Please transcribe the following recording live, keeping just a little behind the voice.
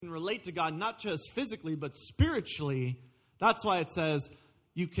relate to God, not just physically, but spiritually. That's why it says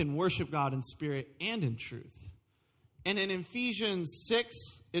you can worship God in spirit and in truth. And in Ephesians 6,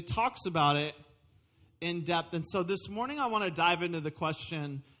 it talks about it in depth. And so this morning I want to dive into the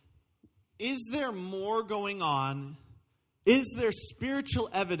question, is there more going on? Is there spiritual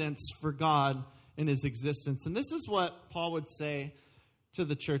evidence for God in his existence? And this is what Paul would say to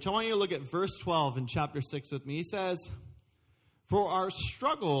the church. I want you to look at verse 12 in chapter 6 with me. He says, "For our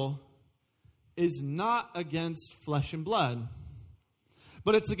struggle is not against flesh and blood,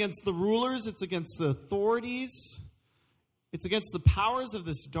 but it's against the rulers, it's against the authorities, it's against the powers of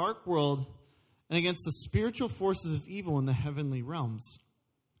this dark world, and against the spiritual forces of evil in the heavenly realms.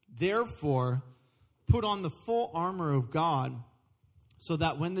 Therefore, put on the full armor of God, so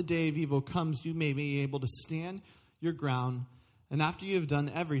that when the day of evil comes, you may be able to stand your ground, and after you have done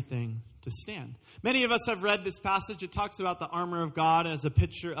everything, to stand." Many of us have read this passage. It talks about the armor of God as a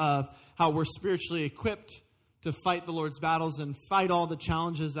picture of how we're spiritually equipped to fight the Lord's battles and fight all the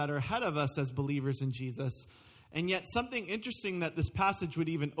challenges that are ahead of us as believers in Jesus. And yet something interesting that this passage would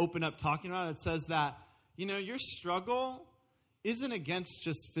even open up talking about, it says that, your struggle isn't against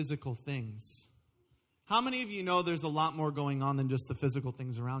just physical things. How many of you know there's a lot more going on than just the physical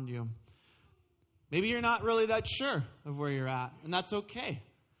things around you? Maybe you're not really that sure of where you're at, and that's okay.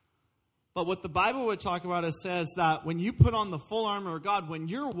 But what the Bible would talk about is says that when you put on the full armor of God, when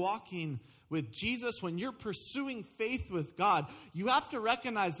you're walking with Jesus, when you're pursuing faith with God, you have to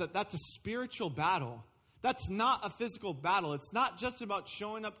recognize that that's a spiritual battle. That's not a physical battle. It's not just about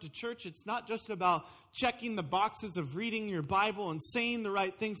showing up to church. It's not just about checking the boxes of reading your Bible and saying the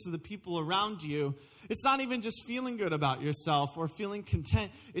right things to the people around you. It's not even just feeling good about yourself or feeling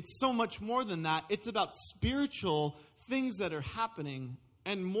content. It's so much more than that. It's about spiritual things that are happening.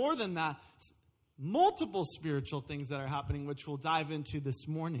 And more than that, multiple spiritual things that are happening, which we'll dive into this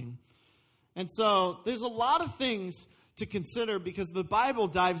morning. And so there's a lot of things to consider because the Bible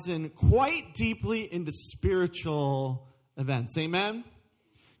dives in quite deeply into spiritual events. Amen?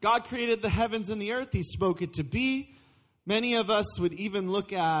 God created the heavens and the earth. He spoke it to be. Many of us would even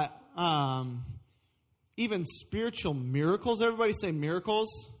look at even spiritual miracles. Everybody say miracles.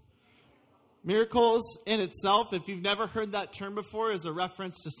 Miracles in itself, if you've never heard that term before, is a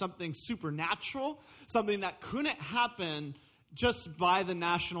reference to something supernatural, something that couldn't happen just by the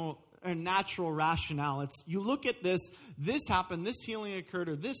natural rationale. It's you look at this happened, this healing occurred,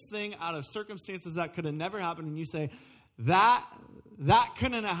 or this thing out of circumstances that could have never happened, and you say, that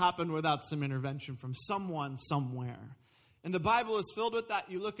couldn't have happened without some intervention from someone somewhere. And the Bible is filled with that.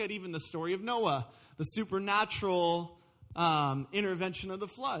 You look at even the story of Noah, the supernatural intervention of the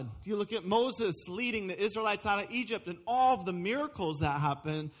flood. You look at Moses leading the Israelites out of Egypt and all of the miracles that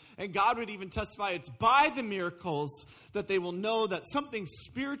happened. And God would even testify it's by the miracles that they will know that something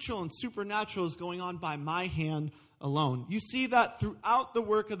spiritual and supernatural is going on by my hand alone. You see that throughout the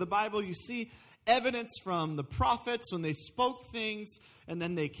work of the Bible. You see evidence from the prophets when they spoke things and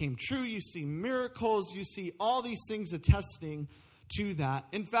then they came true. You see miracles. You see all these things attesting to that.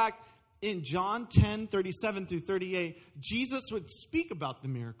 In fact, in John 10:37 through 38, Jesus would speak about the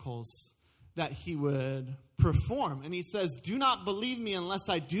miracles that he would perform. And he says, "Do not believe me unless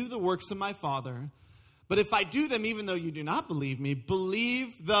I do the works of my Father. But if I do them, even though you do not believe me,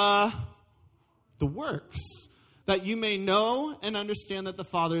 believe the works, that you may know and understand that the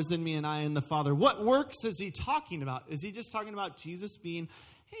Father is in me and I in the Father." What works is he talking about? Is he just talking about Jesus being,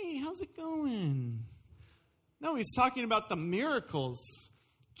 "Hey, how's it going?" No, he's talking about the miracles.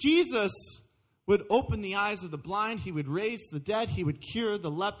 Jesus would open the eyes of the blind. He would raise the dead. He would cure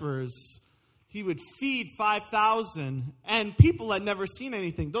the lepers. He would feed 5,000. And people had never seen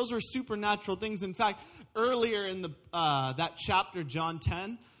anything. Those were supernatural things. In fact, earlier in that chapter, John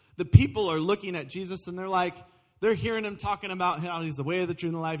 10, the people are looking at Jesus and they're hearing him talking about how he's the way of the truth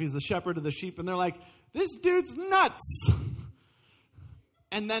and the life. He's the shepherd of the sheep. And they're like, this dude's nuts.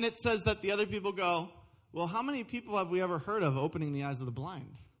 And then it says that the other people go, well, how many people have we ever heard of opening the eyes of the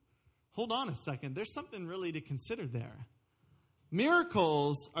blind? Hold on a second. There's something really to consider there.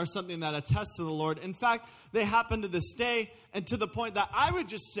 Miracles are something that attest to the Lord. In fact, they happen to this day, and to the point that I would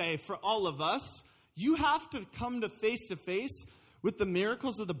just say for all of us, you have to come to face with the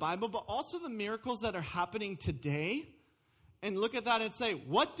miracles of the Bible, but also the miracles that are happening today, and look at that and say,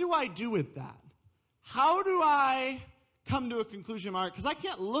 what do I do with that? How do I come to a conclusion, Mark? Because I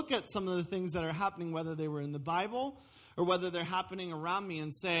can't look at some of the things that are happening, whether they were in the Bible or whether they're happening around me,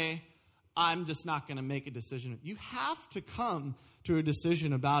 and say, I'm just not going to make a decision. You have to come to a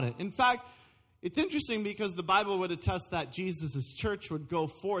decision about it. In fact, it's interesting because the Bible would attest that Jesus' church would go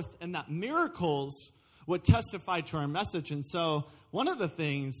forth and that miracles what testified to our message. And so one of the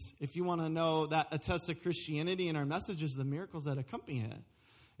things, if you want to know that attests to Christianity in our message, is the miracles that accompany it.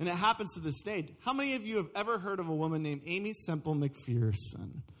 And it happens to this day. How many of you have ever heard of a woman named Aimee Semple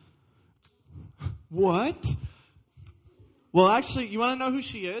McPherson? What? Well, actually, you want to know who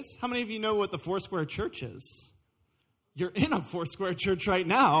she is? How many of you know what the Foursquare Church is? You're in a Foursquare Church right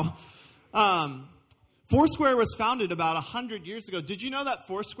now. Foursquare was founded about 100 years ago. Did you know that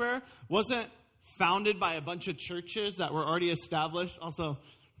Foursquare wasn't founded by a bunch of churches that were already established? Also,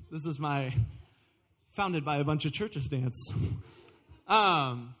 this is my founded by a bunch of churches dance.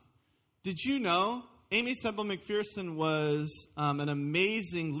 Did you know Aimee Semple McPherson was an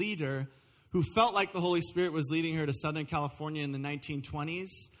amazing leader who felt like the Holy Spirit was leading her to Southern California in the 1920s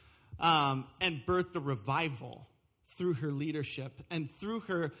and birthed a revival through her leadership. And through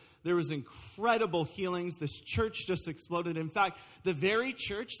her, there was incredible healings. This church just exploded. In fact, the very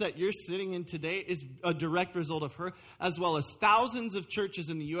church that you're sitting in today is a direct result of her, as well as thousands of churches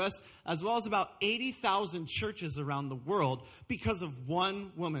in the U.S., as well as about 80,000 churches around the world because of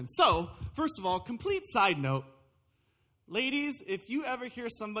one woman. So, first of all, complete side note. Ladies, if you ever hear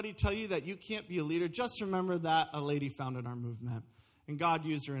somebody tell you that you can't be a leader, just remember that a lady founded our movement. And God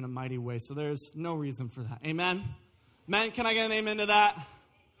used her in a mighty way. So there's no reason for that. Amen? Men, can I get an amen to that?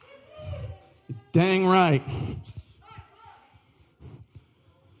 Dang right.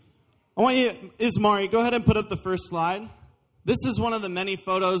 I want you, Ismari, go ahead and put up the first slide. This is one of the many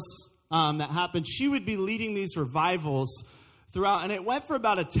photos that happened. She would be leading these revivals throughout, and it went for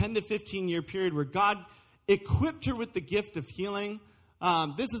about a 10 to 15-year period where God equipped her with the gift of healing.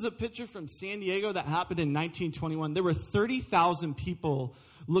 This is a picture from San Diego that happened in 1921. There were 30,000 people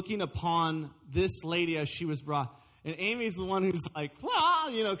looking upon this lady as she was brought. And Amy's the one who's like,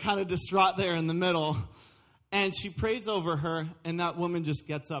 well, kind of distraught there in the middle. And she prays over her, and that woman just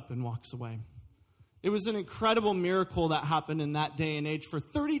gets up and walks away. It was an incredible miracle that happened in that day and age for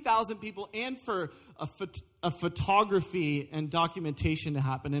 30,000 people and for a photography and documentation to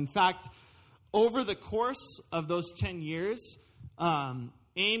happen. In fact, over the course of those 10 years,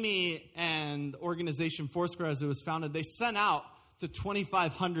 Amy and the organization Foursquare, as it was founded, they sent out to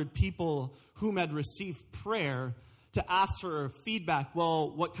 2,500 people whom had received prayer to ask for feedback.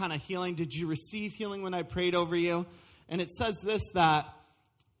 Well, what kind of healing? Did you receive healing when I prayed over you? And it says this, that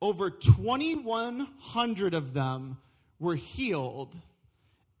over 2,100 of them were healed,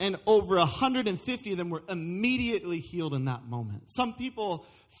 and over 150 of them were immediately healed in that moment. Some people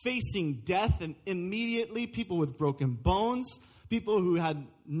facing death, and immediately people with broken bones, people who had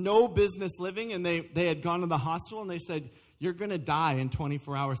no business living, and they had gone to the hospital, and they said, you're going to die in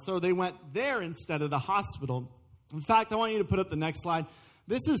 24 hours. So they went there instead of the hospital. In fact, I want you to put up the next slide.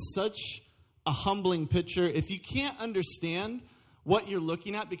 This is such a humbling picture. If you can't understand what you're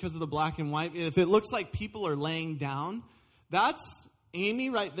looking at because of the black and white, if it looks like people are laying down, that's Amy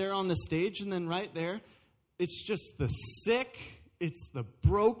right there on the stage, and then right there, it's just the sick, it's the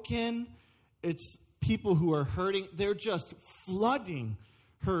broken, it's people who are hurting. They're just flooding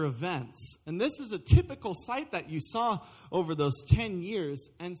her events. And this is a typical sight that you saw over those 10 years.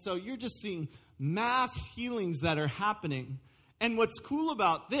 And so you're just seeing mass healings that are happening. And what's cool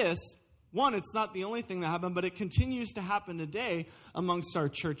about this, one, it's not the only thing that happened, but it continues to happen today amongst our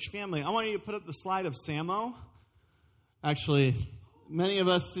church family. I want you to put up the slide of Samo. Actually, many of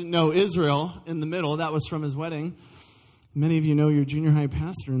us know Israel in the middle. That was from his wedding. Many of you know your junior high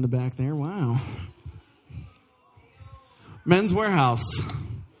pastor in the back there. Wow. Men's Warehouse.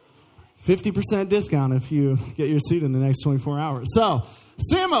 50% discount if you get your seat in the next 24 hours. So,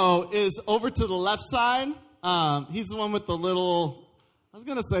 Samo is over to the left side. He's the one with the little, I was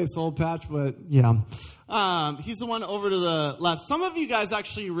going to say soul patch, but yeah. He's the one over to the left. Some of you guys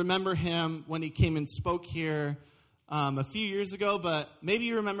actually remember him when he came and spoke here a few years ago, but maybe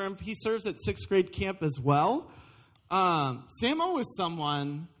you remember him. He serves at 6th grade camp as well. Samo is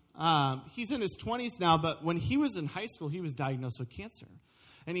someone, he's in his 20s now, but when he was in high school, he was diagnosed with cancer.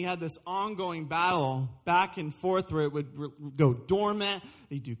 And he had this ongoing battle back and forth where it would go dormant,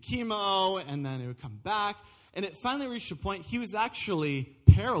 he'd do chemo, and then it would come back. And it finally reached a point he was actually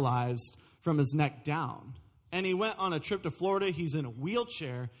paralyzed from his neck down. And he went on a trip to Florida. He's in a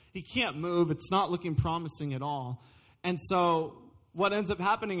wheelchair. He can't move. It's not looking promising at all. And so what ends up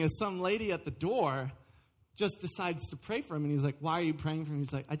happening is some lady at the door just decides to pray for him. And he's like, why are you praying for him?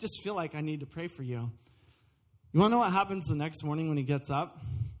 He's like, I just feel like I need to pray for you. You want to know what happens the next morning when he gets up?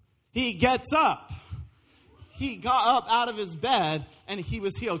 He gets up. He got up out of his bed and he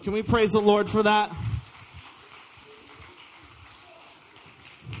was healed. Can we praise the Lord for that?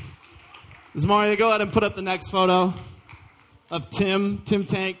 Is Mario, go ahead and put up the next photo of Tim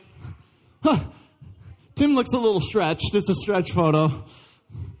Tank. Tim looks a little stretched. It's a stretch photo.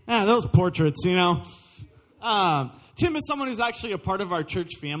 Those portraits, Tim is someone who's actually a part of our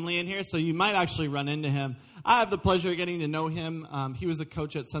church family in here, so you might actually run into him. I have the pleasure of getting to know him. He was a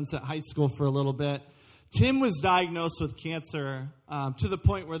coach at Sunset High School for a little bit. Tim was diagnosed with cancer to the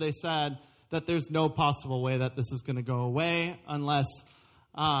point where they said that there's no possible way that this is going to go away unless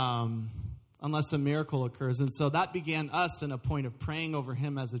a miracle occurs. And so that began us in a point of praying over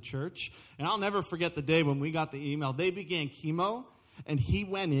him as a church. And I'll never forget the day when we got the email. They began chemo, and he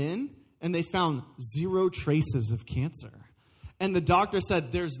went in, and they found 0 traces of cancer. And the doctor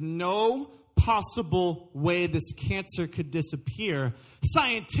said, there's no possible way this cancer could disappear.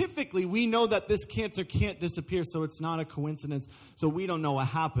 Scientifically, we know that this cancer can't disappear, so it's not a coincidence. So we don't know what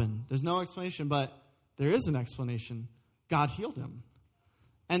happened. There's no explanation, but there is an explanation. God healed him.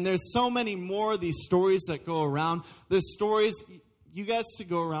 And there's so many more of these stories that go around. There's stories, you guys to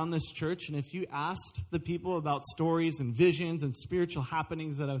go around this church, and if you asked the people about stories and visions and spiritual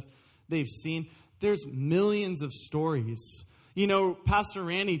happenings that they've seen, there's millions of stories. Pastor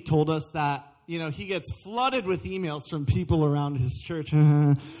Randy told us that, he gets flooded with emails from people around his church.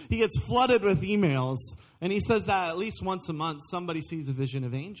 He gets flooded with emails. And he says that at least once a month, somebody sees a vision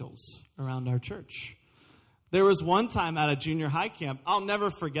of angels around our church. There was one time at a junior high camp. I'll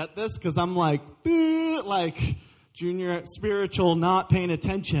never forget this because I'm like junior spiritual, not paying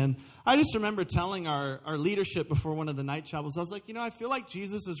attention. I just remember telling our leadership before one of the night chapels, I was like, I feel like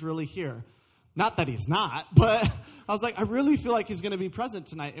Jesus is really here. Not that he's not, but I was like, I really feel like he's going to be present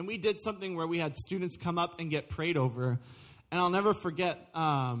tonight. And we did something where we had students come up and get prayed over. And I'll never forget,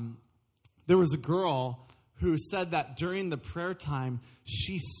 there was a girl who said that during the prayer time,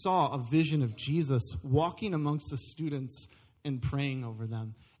 she saw a vision of Jesus walking amongst the students and praying over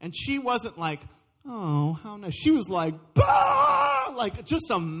them. And she wasn't like, oh, how nice. She was like, bah! Like just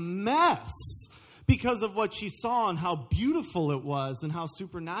a mess because of what she saw and how beautiful it was and how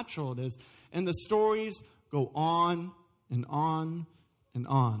supernatural it is. And the stories go on and on and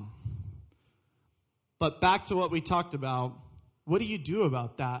on. But back to what we talked about, what do you do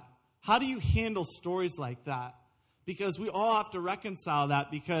about that? How do you handle stories like that? Because we all have to reconcile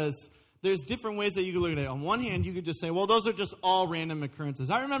that because there's different ways that you can look at it. On one hand, you could just say, well, those are just all random occurrences.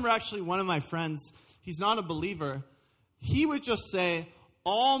 I remember actually one of my friends, he's not a believer, he would just say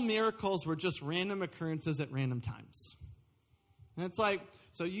all miracles were just random occurrences at random times. And it's like,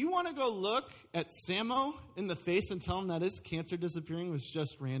 so you want to go look at Samo in the face and tell him that his cancer disappearing was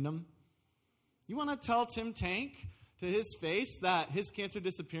just random? You want to tell Tim Tank to his face that his cancer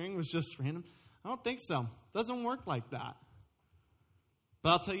disappearing was just random? I don't think so. It doesn't work like that. But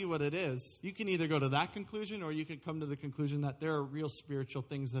I'll tell you what it is. You can either go to that conclusion or you can come to the conclusion that there are real spiritual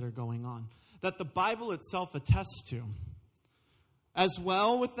things that are going on, that the Bible itself attests to. As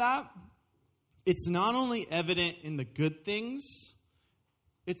well with that, it's not only evident in the good things,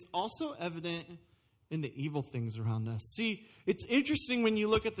 it's also evident in the evil things around us. See, it's interesting when you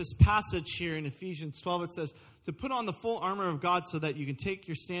look at this passage here in Ephesians 12. It says, to put on the full armor of God so that you can take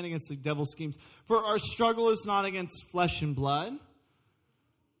your stand against the devil's schemes. For our struggle is not against flesh and blood,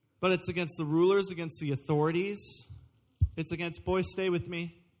 but it's against the rulers, against the authorities. It's against, boys, stay with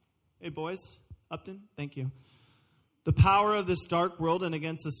me. Hey, boys, Upton, thank you. The power of this dark world and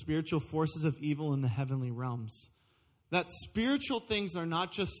against the spiritual forces of evil in the heavenly realms. That spiritual things are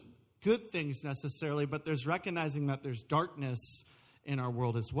not just good things necessarily, but there's recognizing that there's darkness in our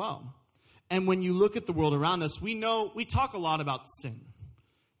world as well. And when you look at the world around us, we talk a lot about sin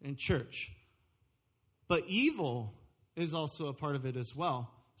in church. But evil is also a part of it as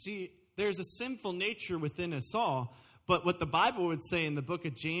well. See, there's a sinful nature within us all. But what the Bible would say in the book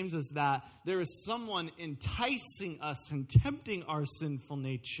of James is that there is someone enticing us and tempting our sinful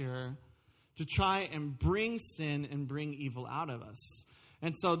nature to try and bring sin and bring evil out of us.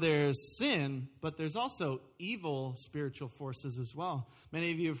 And so there's sin, but there's also evil spiritual forces as well.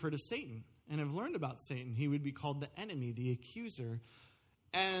 Many of you have heard of Satan and have learned about Satan. He would be called the enemy, the accuser.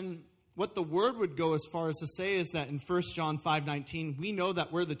 And what the word would go as far as to say is that in 1 John 5:19, we know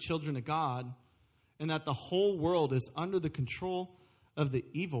that we're the children of God and that the whole world is under the control of the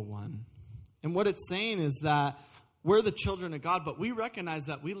evil one. And what it's saying is that we're the children of God, but we recognize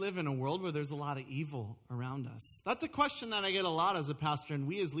that we live in a world where there's a lot of evil around us. That's a question that I get a lot as a pastor, and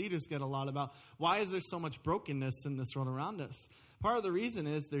we as leaders get a lot about, why is there so much brokenness in this world around us? Part of the reason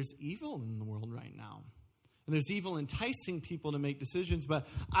is there's evil in the world right now. And there's evil enticing people to make decisions, but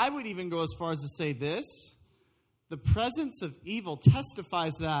I would even go as far as to say this. The presence of evil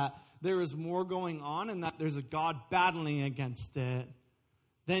testifies that there is more going on and that there's a God battling against it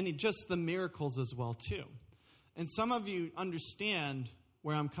than just the miracles as well, too. And some of you understand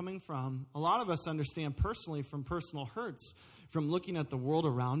where I'm coming from, a lot of us understand personally from personal hurts, from looking at the world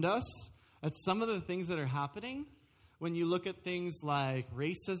around us, at some of the things that are happening. When you look at things like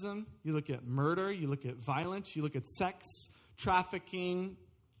racism, you look at murder, you look at violence, you look at sex, trafficking,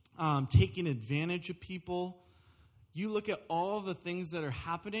 taking advantage of people. You look at all the things that are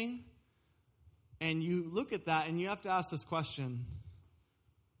happening, and you look at that, and you have to ask this question: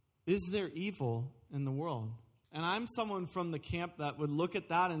 is there evil in the world? And I'm someone from the camp that would look at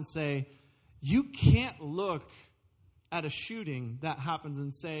that and say, you can't look at a shooting that happens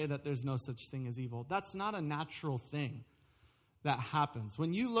and say that there's no such thing as evil. That's not a natural thing that happens.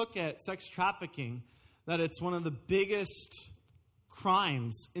 When you look at sex trafficking, that it's one of the biggest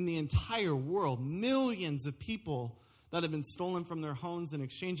crimes in the entire world, millions of people that have been stolen from their homes in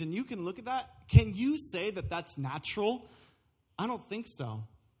exchange, and you can look at that, can you say that that's natural? I don't think so.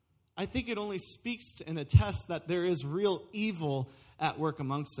 I think it only speaks and attests that there is real evil at work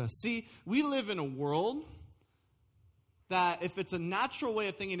amongst us. See, we live in a world that if it's a natural way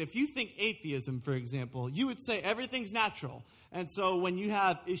of thinking, if you think atheism, for example, you would say everything's natural. And so when you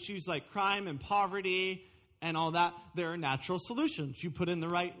have issues like crime and poverty and all that, there are natural solutions. You put in the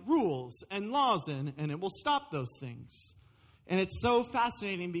right rules and laws in, and it will stop those things. And it's so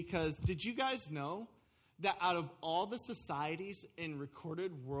fascinating because did you guys know that out of all the societies in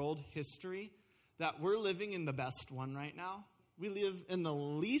recorded world history, that we're living in the best one right now? We live in the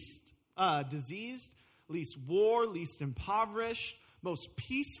least diseased, least war, least impoverished, most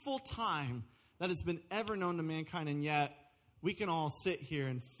peaceful time that has been ever known to mankind. And yet, we can all sit here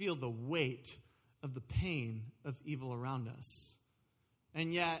and feel the weight of the pain of evil around us.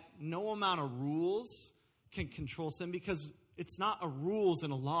 And yet, no amount of rules can control sin, because it's not a rules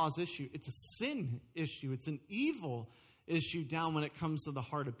and a laws issue. It's a sin issue. It's an evil issue down when it comes to the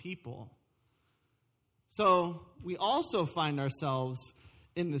heart of people. So we also find ourselves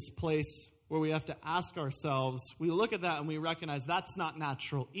in this place where we have to ask ourselves, we look at that and we recognize that's not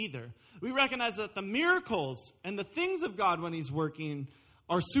natural either. We recognize that the miracles and the things of God when He's working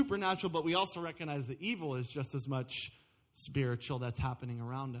are supernatural, but we also recognize the evil is just as much spiritual that's happening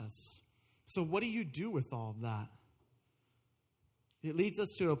around us. So what do you do with all of that? It leads us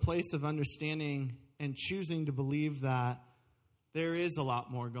to a place of understanding and choosing to believe that there is a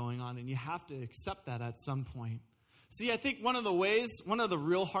lot more going on, and you have to accept that at some point. See, I think one of the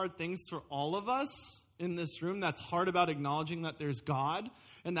real hard things for all of us in this room that's hard about acknowledging that there's God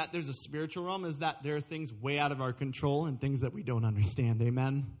and that there's a spiritual realm is that there are things way out of our control and things that we don't understand.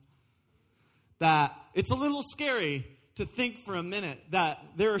 Amen? That it's a little scary to think for a minute that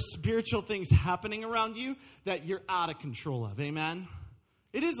there are spiritual things happening around you that you're out of control of. Amen?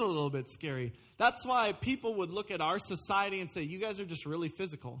 It is a little bit scary. That's why people would look at our society and say, you guys are just really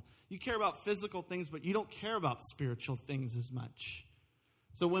physical. You care about physical things, but you don't care about spiritual things as much.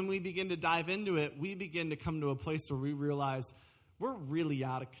 So when we begin to dive into it, we begin to come to a place where we realize we're really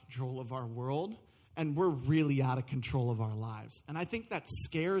out of control of our world, and we're really out of control of our lives. And I think that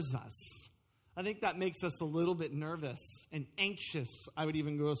scares us. I think that makes us a little bit nervous and anxious, I would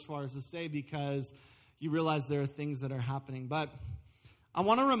even go as far as to say, because you realize there are things that are happening. But I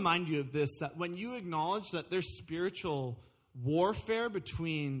want to remind you of this, that when you acknowledge that there's spiritual warfare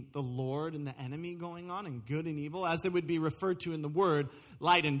between the Lord and the enemy going on, and good and evil, as it would be referred to in the word,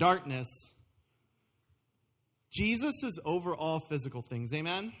 light and darkness, Jesus is over all physical things,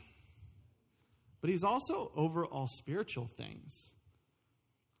 amen? But He's also over all spiritual things.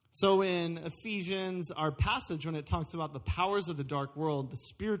 So in Ephesians, our passage, when it talks about the powers of the dark world, the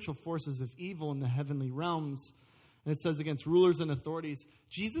spiritual forces of evil in the heavenly realms, and it says against rulers and authorities,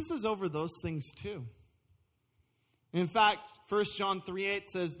 Jesus is over those things too. In fact, 1 John 3:8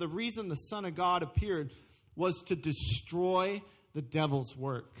 says, the reason the Son of God appeared was to destroy the devil's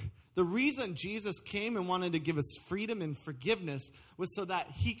work. The reason Jesus came and wanted to give us freedom and forgiveness was so that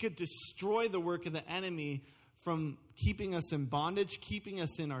He could destroy the work of the enemy from keeping us in bondage, keeping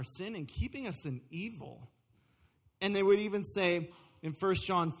us in our sin, and keeping us in evil. And they would even say in 1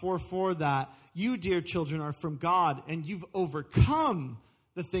 John 4:4 that you, dear children, are from God, and you've overcome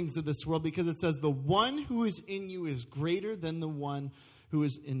the things of this world, because it says the one who is in you is greater than the one who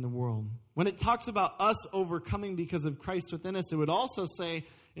is in the world. When it talks about us overcoming because of Christ within us, it would also say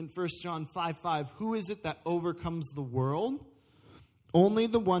in 1 John 5:5, who is it that overcomes the world? Only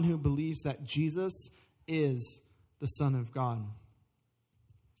the one who believes that Jesus is the Son of God.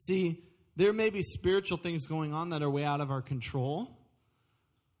 See, there may be spiritual things going on that are way out of our control,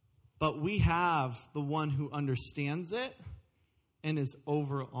 but we have the one who understands it and is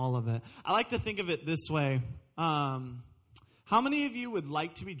over all of it. I like to think of it this way. How many of you would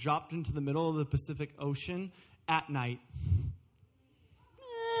like to be dropped into the middle of the Pacific Ocean at night?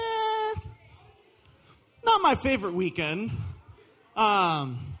 Not my favorite weekend.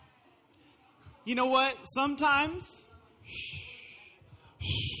 You know what? Sometimes,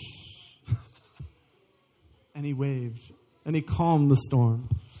 and he waved, and he calmed the storm.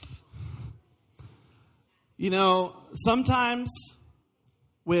 You know, sometimes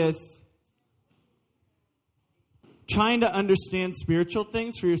with trying to understand spiritual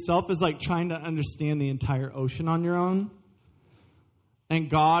things for yourself is like trying to understand the entire ocean on your own. And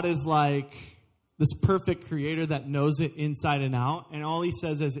God is like this perfect creator that knows it inside and out. And all he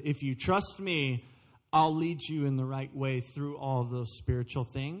says is, if you trust me, I'll lead you in the right way through all of those spiritual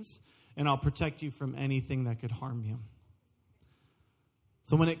things. And I'll protect you from anything that could harm you.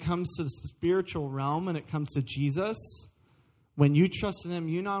 So when it comes to the spiritual realm, and it comes to Jesus, when you trust in him,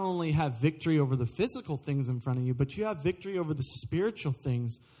 you not only have victory over the physical things in front of you, but you have victory over the spiritual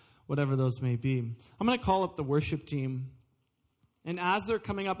things, whatever those may be. I'm going to call up the worship team. And as they're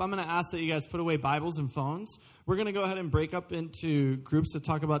coming up, I'm going to ask that you guys put away Bibles and phones. We're going to go ahead and break up into groups to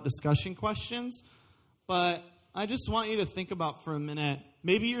talk about discussion questions. But I just want you to think about for a minute,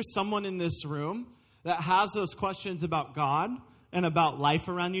 maybe you're someone in this room that has those questions about God and about life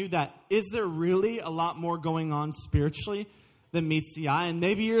around you, that is there really a lot more going on spiritually than meets the eye? And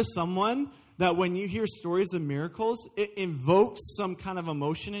maybe you're someone that when you hear stories of miracles, it invokes some kind of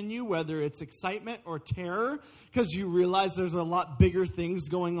emotion in you, whether it's excitement or terror, because you realize there's a lot bigger things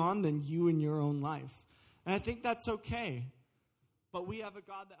going on than you in your own life. And I think that's okay. But we have a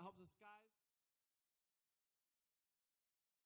God that helps us.